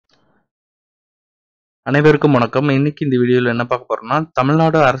அனைவருக்கும் வணக்கம். இன்னைக்கு இந்த வீடியோல என்ன பார்க்க போறோம்னா,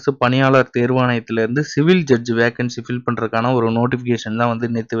 தமிழ்நாடு அரசு பணியாளர் தேர்வாணையத்திலிருந்து சிவில் ஜட்ஜ் வேகன்சி ஃபில் பண்றதுக்கான ஒரு நோட்டிஃபிகேஷன் தான் வந்து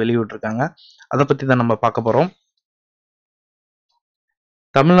நேத்து வெளியிட்டிருக்காங்க. அதை பத்தி தான் நம்ம பார்க்க போறோம்.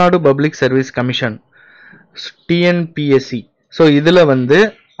 Tamil Nadu public service commission TNPSC. So இதுல வந்து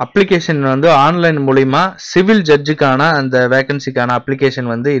அப்ளிகேஷன் வந்து ஆன்லைன் மூலியமா சிவில் ஜட்ஜுக்கான அந்த வேகன்சிக்கான அப்ளிகேஷன்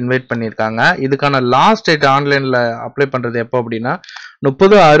வந்து இன்வைட் பண்ணியிருக்காங்க. இதுக்கான லாஸ்ட் டேட் ஆன்லைன்ல அப்ளை பண்றது எப்போ அப்படின்னா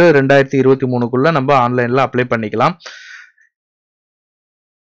 30/6/2023 நம்ம ஆன்லைன்ல அப்ளை பண்ணிக்கலாம்.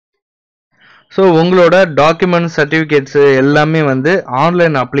 ஸோ உங்களோட டாக்குமெண்ட் சர்டிஃபிகேட்ஸ் எல்லாமே வந்து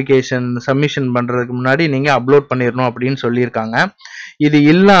ஆன்லைன் அப்ளிகேஷன் சப்மிஷன் பண்றதுக்கு முன்னாடி நீங்க அப்லோட் பண்ணிடணும் அப்படின்னு சொல்லியிருக்காங்க. இது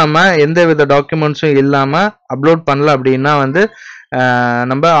இல்லாம எந்த வித டாக்குமெண்ட்ஸும் இல்லாம அப்லோட் பண்ணல அப்படின்னா வந்து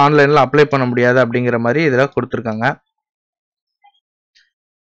நம்ம ஆன்லைன்ல அப்ளை பண்ண முடியாது அப்படிங்கிற மாதிரி இதுல கொடுத்துருக்காங்க.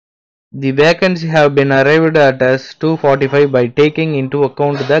 The vacancy have been arrived at as 245 by taking into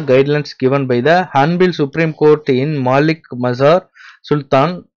account the guidelines given by the Honorable Supreme Court in Malik Mazhar Sultan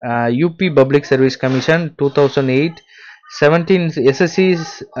UP Public Service Commission 2008 17 SSC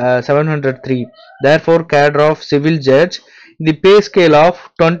 703. Therefore, cadre of civil judge the pay scale of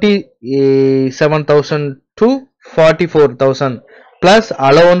 27,000 to 44,000 plus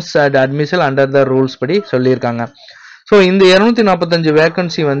allowance and admission under the rules படி சொல்லியிருக்காங்க. So இந்த 245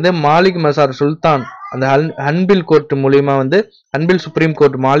 vacancy வந்து மாலிக் மசார் சுல்தான் அந்த ஹன்பில் court மூலியமா வந்து ஹன்பில் supreme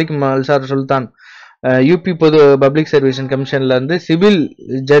court Malik Mazhar சுல்தான் UP பொது public service கமிஷன்ல இருந்து civil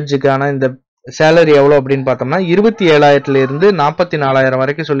ஜட்ஜுக்கான இந்த சேலரி எவ்வளோ அப்படின்னு பார்த்தோம்னா 27,000 இருந்து 44,000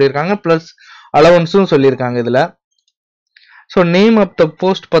 வரைக்கும் சொல்லியிருக்காங்க. பிளஸ் அலவன்ஸும் சொல்லியிருக்காங்க இதுல. So name of the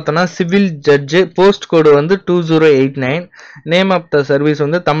post பார்த்தோன்னா சிவில் ஜட்ஜு, போஸ்ட் கோடு வந்து 2089. நேம் ஆஃப் த சர்வீஸ்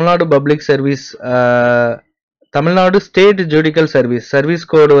வந்து Tamil Nadu public service, Tamil Nadu state judicial service, service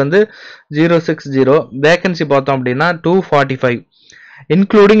கோடு வந்து 060. வேகன்சி பார்த்தோம் அப்படின்னா 245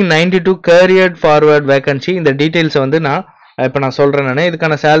 இன்க்ளூடிங் 92 கேரியர் ஃபார்வர்ட் வேகன்சி. இந்த டீட்டெயில்ஸை வந்து இப்போ நான் சொல்கிறேன். நான்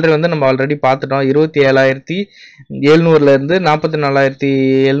இதுக்கான சேலரி வந்து நம்ம ஆல்ரெடி பார்த்துட்டோம். 27,700 இருந்து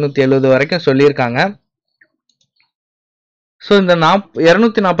 44,770 வரைக்கும் சொல்லியிருக்காங்க. ஸோ இந்த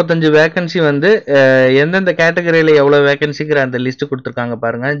 245 வேகன்சி வந்து எந்தெந்த கேட்டகரியில் எவ்வளோ வேகன்சிங்கிற அந்த லிஸ்ட் கொடுத்துருக்காங்க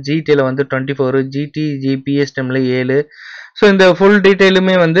பாருங்க. ஜிடியில் வந்து 24, ஜிடி ஜிபிஎஸ்டம்ல 7. ஸோ இந்த ஃபுல்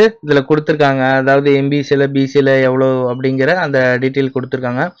டீட்டெயிலுமே வந்து இதில் கொடுத்துருக்காங்க. அதாவது எம்பிசியில் பிசியில் எவ்வளோ அப்படிங்கிற அந்த டீட்டெயில்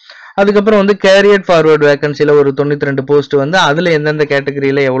கொடுத்துருக்காங்க. அதுக்கப்புறம் வந்து கேரியர் ஃபார்வர்ட் வேகன்சியில் ஒரு 92 போஸ்ட் வந்து அதில் எந்தெந்த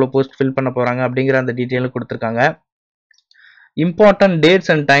கேட்டகரியில் எவ்வளோ போஸ்ட் ஃபில் பண்ண போகிறாங்க அப்படிங்கிற அந்த டீட்டெயிலும் கொடுத்துருக்காங்க. இம்பார்ட்டன்ட்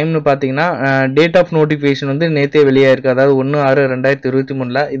டேட்ஸ் அண்ட் டைம்னு பார்த்தீங்கன்னா டேட் ஆஃப் நோட்டிஃபிகேஷன் வந்து நேற்றே வெளியாயிருக்கு. அதாவது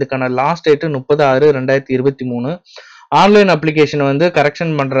 1/6/2023. இதுக்கான லாஸ்ட் டேட்டு 30/6/2023. ஆன்லைன் அப்ளிகேஷன் வந்து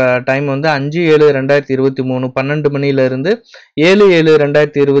கரெக்ஷன் பண்ணுற டைம் வந்து 5/7/2023 12 மணிலேருந்து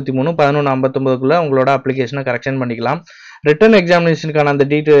 7/7/2023 11:59 உங்களோட அப்ளிகேஷனை கரெக்ஷன் பண்ணிக்கலாம். ரிட்டன் எக்ஸாமினேஷனுக்கான அந்த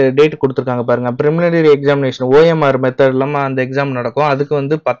டேட் கொடுத்துருக்காங்க பாருங்க. ப்ரிலிமினரி எக்ஸாமினேஷன் OMR மெத்தட் இல்லாமல் அந்த எக்ஸாம் நடக்கும். அதுக்கு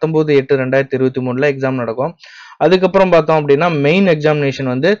வந்து 19/8/2023 எக்ஸாம் நடக்கும். அதுக்கப்புறம் பார்த்தோம் அப்படின்னா மெயின் எக்ஸாமினேஷன்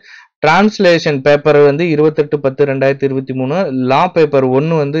வந்து டிரான்ஸ்லேஷன் பேப்பர் வந்து 28/10/2023, லா பேப்பர்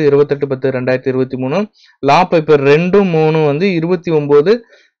 1 வந்து 28/10/2023, லா பேப்பர் 2, 3 வந்து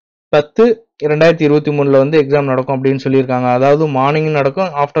 29/10/2023 வந்து எக்ஸாம் நடக்கும் அப்படின்னு சொல்லியிருக்காங்க. அதாவது மார்னிங்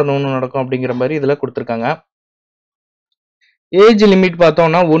நடக்கும், ஆஃப்டர்நூனும் நடக்கும் அப்படிங்கிற மாதிரி இதுல கொடுத்துருக்காங்க. ஏஜ் லிமிட்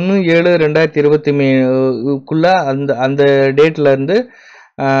பார்த்தோம்னா 1/7/2023 அந்த டேட்ல இருந்து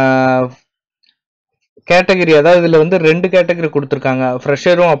கேட்டகரி, அதாவது இதுல வந்து 2 கேட்டகரி கொடுத்துருக்காங்க.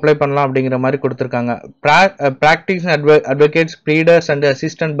 ஃப்ரெஷரும் அப்ளை பண்ணலாம் அப்படிங்கிற மாதிரி கொடுத்துருக்காங்க. Practice advocates, ப்ளீடர்ஸ் and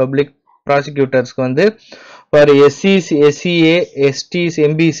assistant public ப்ராசிக்யூட்டர்ஸ்க்கு வந்து for SCs, SCA, STs,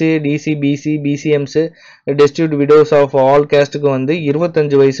 MBC, DC, BC, BCMs, destitute widows of all கேஸ்ட்டுக்கு வந்து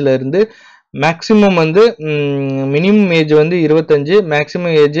 25 வயசுல இருந்து மேக்சிமம் வந்து மினிமம் ஏஜ் வந்து 25,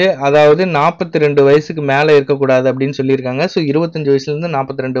 மேக்சிமம் ஏஜ் அதாவது 42 வயசுக்கு மேலே இருக்கக்கூடாது அப்படின்னு சொல்லியிருக்காங்க. ஸோ 25 வயசுல இருந்து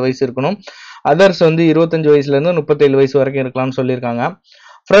 42 வயசு இருக்கணும். அதர்ஸ் வந்து 25 வயசுல இருந்து 37 வயசு வரைக்கும் இருக்கலாம்னு சொல்லியிருக்காங்க.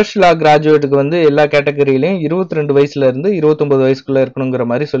 ஃப்ரெஷ் லா கிராஜுவேட்டுக்கு வந்து எல்லா கேட்டகரியிலையும் 22 வயசுல இருந்து 29 வயசுக்குள்ள இருக்கணுங்கிற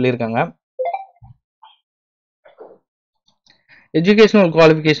மாதிரி சொல்லியிருக்காங்க. எஜுகேஷனல்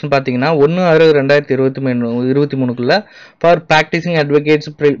குவாலிஃபிகேஷன் பார்த்தீங்கன்னா 1/6/2023 for practising advocates,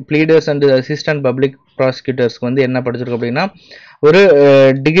 ப்ளீடர்ஸ் and assistant public ப்ராசிக்யூட்டர்ஸ்க்கு வந்து என்ன படிச்சிருக்கோம் அப்படின்னா ஒரு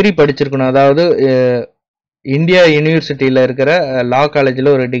டிகிரி படிச்சிருக்கணும். அதாவது இந்தியா யூனிவர்சிட்டியில் இருக்கிற லா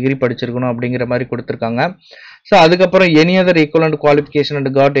காலேஜில் ஒரு டிகிரி படிச்சிருக்கணும் அப்படிங்கிற மாதிரி கொடுத்துருக்காங்க. ஸோ அதுக்கப்புறம் any other equivalent qualification and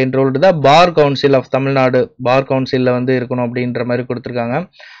God enrolled the bar council of Tamil Nadu, பார் கவுன்சிலில் வந்து இருக்கணும் அப்படின்ற மாதிரி கொடுத்துருக்காங்க.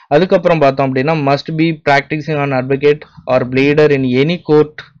 அதுக்கப்புறம் பார்த்தோம் அப்படின்னா must be practising on advocate R pleader in any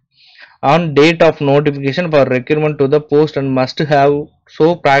court on date of notification for recruitment to the post and must have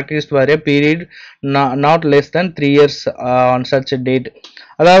so practiced for a period not less than 3 years on such a date.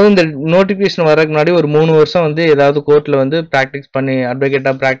 அதாவது இந்த notification வரதுக்கு முன்னாடி ஒரு 3 வருஷம் வந்து ஏதாவது கோர்ட்ல வந்து பிராக்டிஸ் பண்ணி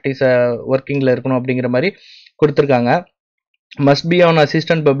அட்வொகேட்டா பிராக்டிஸ் ஒர்க்கிங்ல இருக்கணும் அப்படிங்கிற மாதிரி கொடுத்துருக்காங்க. Must be on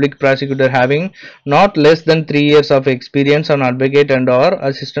assistant public prosecutor having not less than 3 years of experience on advocate and or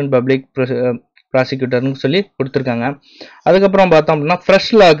assistant public ப்ராசிக்யூட்டர்னு சொல்லி கொடுத்துருக்காங்க. அதுக்கப்புறம் பார்த்தோம் அப்படின்னா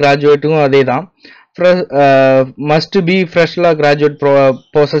ஃப்ரெஷ் லா கிராஜுவேட்டுக்கும் அதே தான். must be fresh law graduate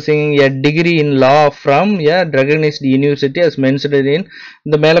possessing a degree in law from a recognized university as mentioned in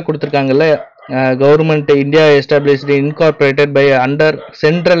இந்த மேலே கொடுத்துருக்காங்கல்ல, government India established incorporated by under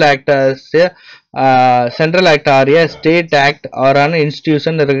central act as a central act or a state act or an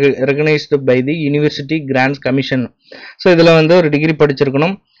institution recognized by the university grants commission. So இதில் வந்து ஒரு degree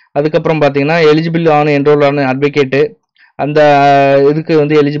படிச்சிருக்கணும். அதுக்கப்புறம் பார்த்தீங்கன்னா eligible on enrol on advocate அந்த இதுக்கு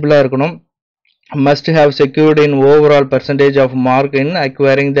வந்து எலிஜிபிளாக இருக்கணும். must have secured in overall percentage of mark in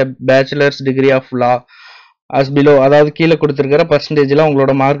acquiring the bachelor's degree of law as below. அதாவது கீழே கொடுத்துருக்கிற பர்சன்டேஜில்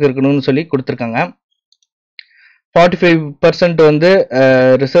உங்களோட மார்க் இருக்கணும்னு சொல்லி கொடுத்துருக்காங்க. 45% வந்து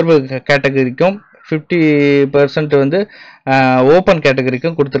ரிசர்வ் கேட்டகரிக்கும் 50% வந்து ஓப்பன்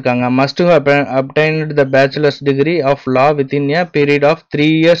கேட்டகரிக்கும் கொடுத்துருக்காங்க. must have obtained the bachelor's degree of law within a period of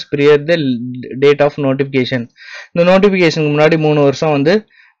 3 years prior the date of notification. இந்த நோட்டிஃபிகேஷனுக்கு முன்னாடி 3 வருஷம் வந்து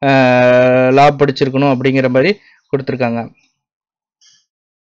லா படிச்சிருக்கணும் அப்படிங்கிற மாதிரி கொடுத்துருக்காங்க.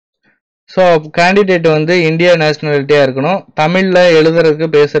 ஸோ கேண்டிடேட் வந்து இந்தியா நேஷனாலிட்டியாக இருக்கணும். தமிழில் எழுதுறதுக்கு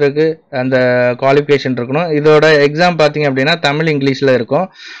பேசுறதுக்கு அந்த குவாலிஃபிகேஷன் இருக்கணும். இதோட எக்ஸாம் பார்த்தீங்க அப்படின்னா தமிழ் இங்கிலீஷில் இருக்கும்.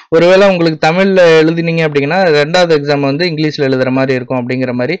 ஒருவேளை உங்களுக்கு தமிழில் எழுதினீங்க அப்படின்னா 2வது எக்ஸாம் வந்து இங்கிலீஷில் எழுதுகிற மாதிரி இருக்கும்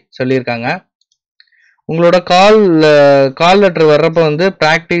அப்படிங்கிற மாதிரி சொல்லியிருக்காங்க. உங்களோட கால் லெட்டர் வர்றப்ப வந்து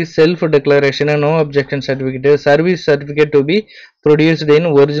practice self declaration no objection certificate service certificate to be produced in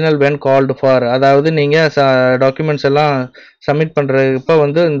original when called for. அதாவது நீங்கள் டாக்குமெண்ட்ஸ் எல்லாம் சப்மிட் பண்ணுறப்ப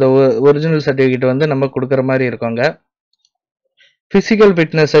வந்து இந்த ஒரிஜினல் சர்டிஃபிகேட் வந்து நம்ம கொடுக்குற மாதிரி இருக்கோங்க. ஃபிசிக்கல்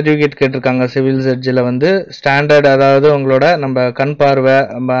ஃபிட்னஸ் சர்டிஃபிகேட் கேட்டிருக்காங்க சிவில் ஜட்ஜில் வந்து ஸ்டாண்டர்ட், அதாவது உங்களோட நம்ம கண் பார்வை,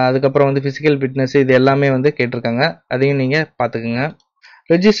 அதுக்கப்புறம் வந்து ஃபிசிக்கல் ஃபிட்னஸ் இது எல்லாமே வந்து கேட்டிருக்காங்க. அதையும் நீங்கள் பார்த்துக்குங்க.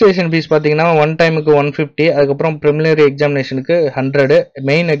 ரெஜிஸ்ட்ரேஷன் ஃபீஸ் பார்த்தீங்கன்னா 1 டைமுக்கு 150, அதுக்கப்புறம் ப்ரிலிமினரி எக்ஸாமினேஷனுக்கு 100,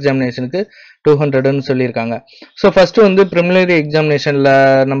 மெயின் எக்ஸாமினேஷனுக்கு 200ன்னு சொல்லியிருக்காங்க. ஸோ ஃபஸ்ட்டு வந்து ப்ரிலிமினரி எக்ஸாமினேஷனில்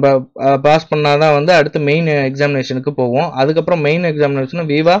நம்ம பாஸ் பண்ணாதான் வந்து அடுத்து மெயின் எக்ஸாமினேஷனுக்கு போவோம். அதுக்கப்புறம் மெயின் எக்ஸாமினேஷனும்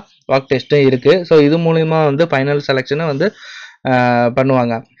விவா வாக் டெஸ்ட்டும் இருக்குது. ஸோ இது மூலிமா வந்து ஃபைனல் செலெக்ஷனை வந்து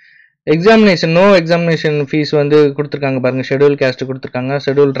பண்ணுவாங்க. எக்ஸாமினேஷன் நோ எக்ஸாமினேஷன் ஃபீஸ் வந்து கொடுத்துருக்காங்க பாருங்கள். ஷெடியூல் கேஸ்ட் கொடுத்துருக்காங்க,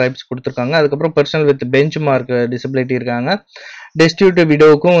 ஷெடியூல் ட்ரைப்ஸ் கொடுத்துருக்காங்க, அதுக்கப்புறம் personal with bench mark disability இருக்காங்க, டெஸ்டியூட்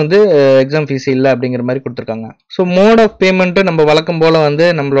விடோவுக்கும் வந்து எக்ஸாம் ஃபீஸ் இல்லை அப்படிங்கிற மாதிரி கொடுத்துருக்காங்க. ஸோ மோட் ஆஃப் பேமெண்ட்டு நம்ம வழக்கம் போல் வந்து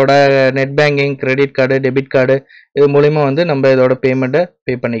நம்மளோட net banking, credit card, debit card இது மூலிமா வந்து நம்ம இதோட பேமெண்ட்டை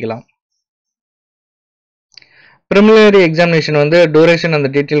பே பண்ணிக்கலாம். ப்ரிலிமினரி எக்ஸாமினேஷன் வந்து டூரேஷன் அந்த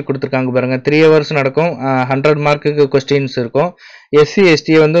டீட்டெயில் கொடுத்துருக்காங்க பாருங்க. 3 hours நடக்கும். 100 மார்க்குக்கு கொஸ்டின்ஸ் இருக்கும். எஸ்சி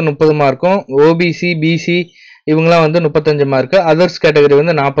எஸ்டி வந்து 30 மார்க்கும், ஓபிசி பிசி இவங்களாம் வந்து 35 மார்க்கு, அதர்ஸ் கேட்டகரி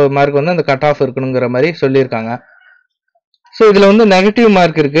வந்து 40 மார்க் வந்து அந்த கட் ஆஃப் இருக்கணுங்கிற மாதிரி சொல்லியிருக்காங்க. ஸோ இதில் வந்து நெகட்டிவ்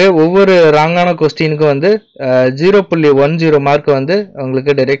மார்க் இருக்கு. ஒவ்வொரு ராங்கான கொஸ்டினுக்கும் வந்து 0.10 மார்க் வந்து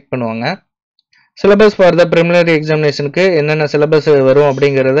உங்களுக்கு டிரெக்ட் பண்ணுவாங்க. சிலபஸ் ஃபார் த ப்ரிலிமினரி எக்ஸாமினேஷனுக்கு என்னென்ன சிலபஸ் வரும்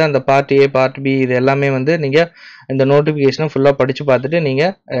அப்படிங்கிறது அந்த பார்ட் ஏ பார்ட் பி இது எல்லாமே வந்து நீங்கள் இந்த நோட்டிஃபிகேஷனை ஃபுல்லாக படித்து பார்த்துட்டு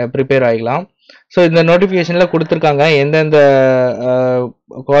நீங்கள் ப்ரிப்பேர் ஆகிக்கலாம். ஸோ இந்த நோட்டிஃபிகேஷனில் கொடுத்துருக்காங்க எந்தெந்த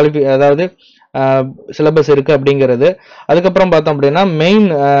அதாவது சிலபஸ் இருக்குது அப்படிங்கிறது. அதுக்கப்புறம் பார்த்தோம் அப்படின்னா மெயின்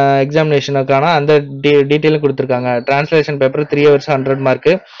எக்ஸாமினேஷனுக்கான அந்த டீட்டெயிலும் கொடுத்துருக்காங்க. டிரான்ஸ்லேஷன் பேப்பர் 3 hours 100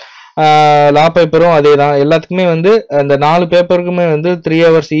 மார்க்கு, லா பேப்பரும் அதே தான். எல்லாத்துக்குமே வந்து அந்த 4 பேப்பருக்குமே வந்து 3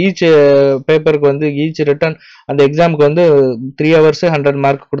 hours ஈச் பேப்பருக்கு வந்து ஈச் ரிட்டன் அந்த எக்ஸாமுக்கு வந்து 3 hours 100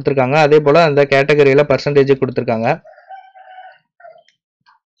 மார்க் கொடுத்துருக்காங்க. அதே போல் அந்த கேட்டகரியில் பர்சன்டேஜ் கொடுத்துருக்காங்க.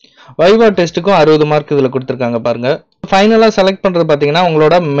 வைவா டெஸ்ட்டுக்கும் 60 மார்க் இதில் கொடுத்துருக்காங்க பாருங்க. ஃபைனலாக செலக்ட் பண்ணுறது பார்த்தீங்கன்னா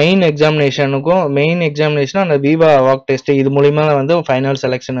உங்களோட மெயின் எக்ஸாமினேஷன் அந்த விவா வாக் டெஸ்ட் இது மூலிமா வந்து ஃபைனல்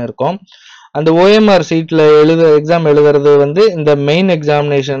செலெக்ஷன் இருக்கும். அந்த ஓஎம்ஆர் சீட்டில் எக்ஸாம் எழுதுறது வந்து இந்த மெயின்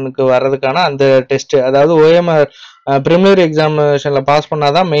எக்ஸாமினேஷனுக்கு வர்றதுக்கான அந்த டெஸ்ட், அதாவது ஓஎம்ஆர் ப்ரிலிமினரி எக்ஸாமினேஷனில் பாஸ்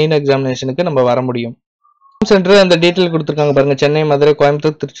பண்ணாதான் மெயின் எக்ஸாமினேஷனுக்கு நம்ம வர முடியும். சென்டர் அந்த டீட்டெயில் கொடுத்துருக்காங்க பாருங்க. சென்னை, மதுரை,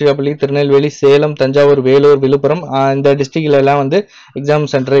 கோயம்புத்தூர், திருச்சிராப்பள்ளி, திருநெல்வேலி, சேலம், தஞ்சாவூர், வேலூர், விழுப்புரம் இந்த டிஸ்ட்ரிக்ட்ல எல்லாம் வந்து எக்ஸாம்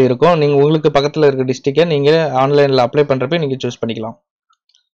சென்டர் இருக்கும். நீங்கள் உங்களுக்கு பக்கத்தில் இருக்க டிஸ்ட்ரிக்டை நீங்கள் ஆன்லைனில் அப்ளை பண்ணுறப்ப நீங்கள் சூஸ் பண்ணிக்கலாம்.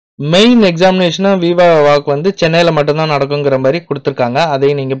 மெயின் எக்ஸாமினேஷனும் விவா வாக் வந்து சென்னையில் மட்டும்தான் நடக்குங்கிற மாதிரி கொடுத்துருக்காங்க.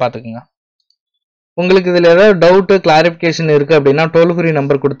 அதையும் நீங்கள் பார்த்துக்குங்க. உங்களுக்கு இதில் ஏதாவது டவுட்டு கிளாரிஃபிகேஷன் இருக்குது அப்படின்னா டோல் ஃப்ரீ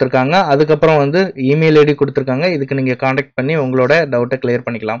நம்பர் கொடுத்துருக்காங்க. அதுக்கப்புறம் வந்து இமெயில் ஐடி கொடுத்துருக்காங்க. இதுக்கு நீங்கள் காண்டாக்ட் பண்ணி உங்களோட டவுட்டை கிளியர்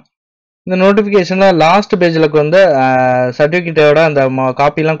பண்ணிக்கலாம். இந்த நோட்டிஃபிகேஷனில் லாஸ்ட் பேஜில் வந்து சர்டிஃபிகேட்டோட அந்த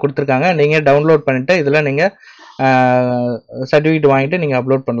காப்பிலாம் கொடுத்துருக்காங்க. நீங்கள் டவுன்லோட் பண்ணிவிட்டு இதில் நீங்கள் சர்டிஃபிகேட் வாங்கிட்டு நீங்கள்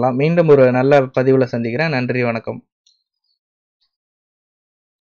அப்லோட் பண்ணலாம். மீண்டும் ஒரு நல்ல பதிவில் சந்திக்கிறேன். நன்றி, வணக்கம்.